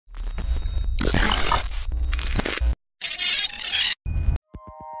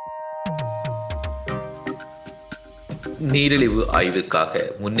நீரிழிவு ஆய்வுக்காக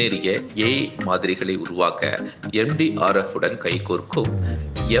முன்னேறிய AI மாதிரிகளை உருவாக்க MDRF உடன் கைகோர்க்கும்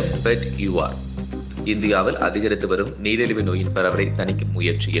embedUR. இந்தியாவில் அதிகரித்து வரும் நீரிழிவு நோயின் பரவலை தணிக்கும்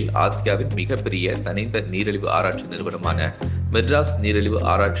முயற்சியில் ஆசியாவின் மிகப்பெரிய தனித்த நீரிழிவு ஆராய்ச்சி நிறுவனமான மெட்ராஸ் நீரிழிவு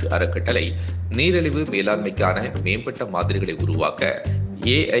ஆராய்ச்சி அறக்கட்டளை நீரிழிவு மேலாண்மைக்கான மேம்பட்ட மாதிரிகளை உருவாக்க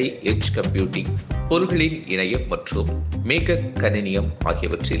AI எட்ஜ் கம்ப்யூட்டிங், பொருள்களின் இணையம் மற்றும் மேக்கப் கணினியம்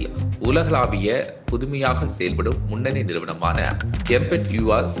ஆகியவற்றில் உலகளாவிய புதுமையாக செயல்படும் முன்னணி நிறுவனமான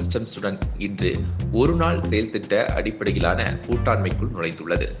embedUR சிஸ்டம்ஸுடன் இன்று ஒரு நாள் செயல் திட்ட அடிப்படையிலான கூட்டாண்மைக்குள்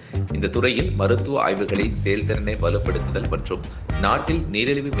நுழைந்துள்ளது. இந்த துறையில் மருத்துவ ஆய்வுகளின் செயல்திறனை வலுப்படுத்துதல் மற்றும் நாட்டில்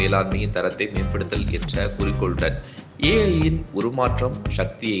நீரிழிவு மேலாண்மையின் தரத்தை மேம்படுத்தல் என்ற குறிக்கோளுடன் AI-யின் உருமாற்றம்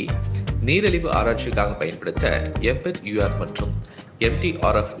சக்தியை நீரிழிவு ஆராய்ச்சிக்காக பயன்படுத்த embedUR மற்றும்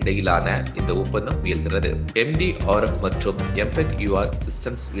MDRF இடையிலான இந்த ஒப்பந்தம் முயல்கிறது. MDRF மற்றும் embedUR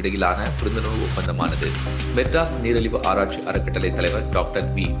சிஸ்டம்ஸ் இடையிலான புரிந்துணர்வு ஒப்பந்தமானது மெட்ராஸ் நீரிழிவு ஆராய்ச்சி அறக்கட்டளை தலைவர் டாக்டர்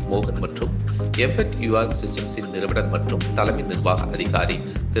V. மோகன் மற்றும் embedUR சிஸ்டம்ஸின் நிறுவனர் மற்றும் தலைமை நிர்வாக அதிகாரி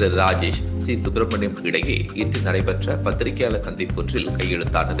திரு ராஜேஷ் சி. சுப்பிரமணியம் இடையே இன்று நடைபெற்ற பத்திரிகையாளர் சந்திப்பொன்றில்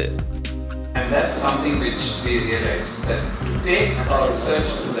கையெழுத்தானது. And that's something which we realized, that to take our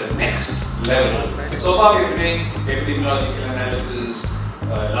research to the next level. So far we're doing epidemiological analysis,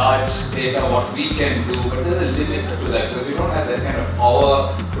 large data, what we can do, but there's a limit to that because we don't have that kind of power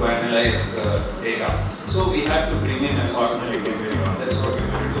to analyze data. So we have to bring in a partner like MDRF. That's what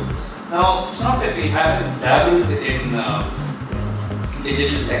we're going to do. Now, it's not that we haven't dabbled in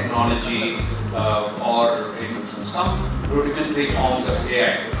digital technology or in some rudimentary forms of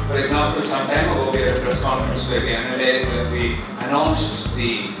AI. For example, some time ago we had a press conference where we announced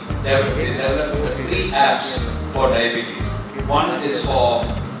the development of 3 apps for diabetes. One is for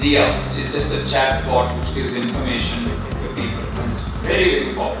dubh, which is just a chat bot which gives information to people, and it's very,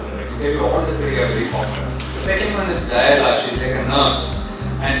 very popular. I can tell you all the 3 are very popular. The second one is dialysis. She's like a nurse,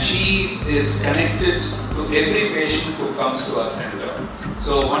 and she is connected to every patient who comes to our center.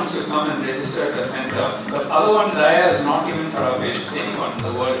 So once you come and register at a center, the other one, Daya, is not even for our patients. Anyone in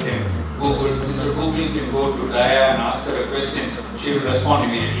the world can Google. Mr. Googling can go to Daya and ask her a question. She will respond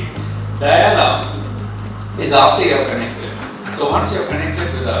immediately. Diana is after you are connected. So once you are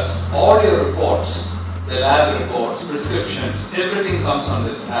connected with us, all your reports, the lab reports, prescriptions, everything comes on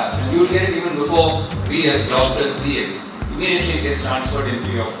this app. And you will get it even before we as doctors see it. Immediately it gets transferred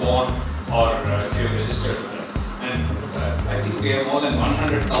into your phone or if you are registered with us. And I think we have more than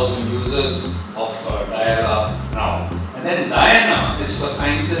 100,000 users of Diana now. And then Diana is for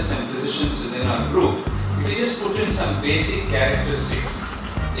scientists and physicians within our group. If you just put in some basic characteristics,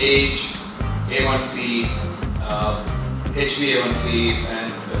 age, A1C, HbA1c, and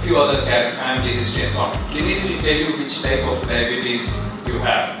a few other family history and so on, it will immediately tell you which type of diabetes you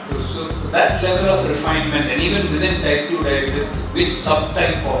have. So that level of refinement, and even within type 2 diabetes, which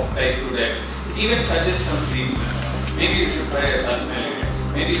subtype of type 2 diabetes, it even suggests some treatment. Maybe you should try a sulfonylurea.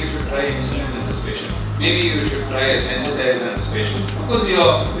 Maybe you should try insulin in this patient. Maybe you should try a sensitizer in this patient. Of course, you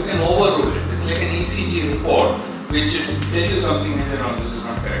can overrule it. It's like an ECG report which will tell you something and then, this is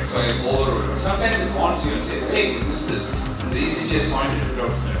not correct. So I overrule it. But sometimes it wants you and says, hey, you missed this. And the ECG has pointed it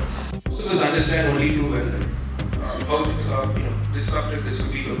out there. Most of us understand only too well how disruptive this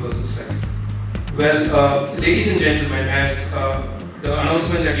could be to a person's life. Well, ladies and gentlemen, as the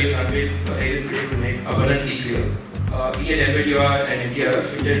announcement that you unveiled today to make abundantly clear, we at embedUR and MDRF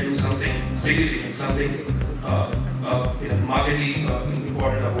intend to do something significant, something markedly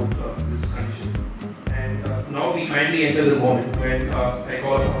important about this condition. And now we finally enter the moment when I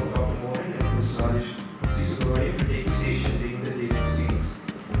call upon Dr. Mohan and Mr. Rajesh C. Subramanian to take the station during the basic proceedings.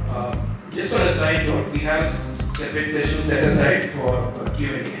 Just on a side note, we have separate sessions set aside for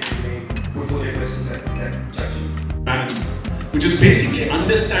Q&A, and you may put forth your questions at that junction. Management, which is basically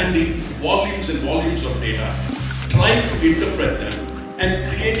understanding volumes and volumes of data, trying to interpret them and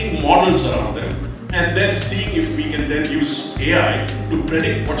creating models around them, and then seeing if we can then use AI to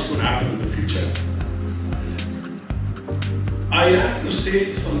predict what's going to happen in the future. I have to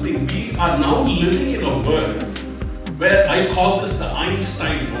say something. We are now living in a world where I call this the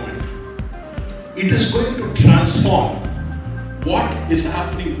Einstein moment. It is going to transform what is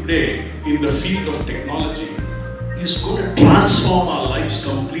happening today in the field of technology. Is going to transform our lives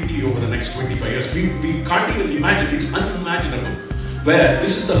completely over the next 25 years. We can't even imagine, it's unimaginable. Where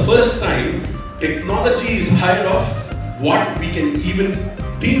this is the first time technology is ahead of what we can even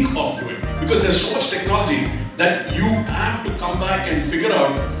think of doing. Because there's so much technology that you have to come back and figure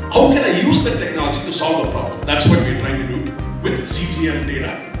out how can I use the technology to solve a problem. That's what we're trying to do with CGM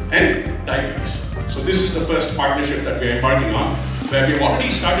data and diabetes. So this is the first partnership that we're embarking on, where we've already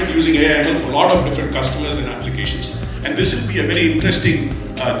started using AI/ML for a lot of different customers and applications. And this will be a very interesting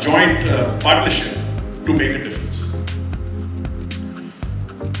joint partnership to make a difference.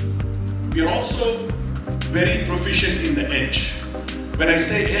 We are also very proficient in the edge. When I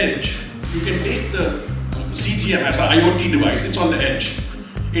say edge, you can take the CGM as an IoT device, it's on the edge.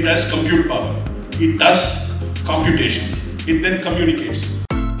 It has compute power. It does computations. It then communicates.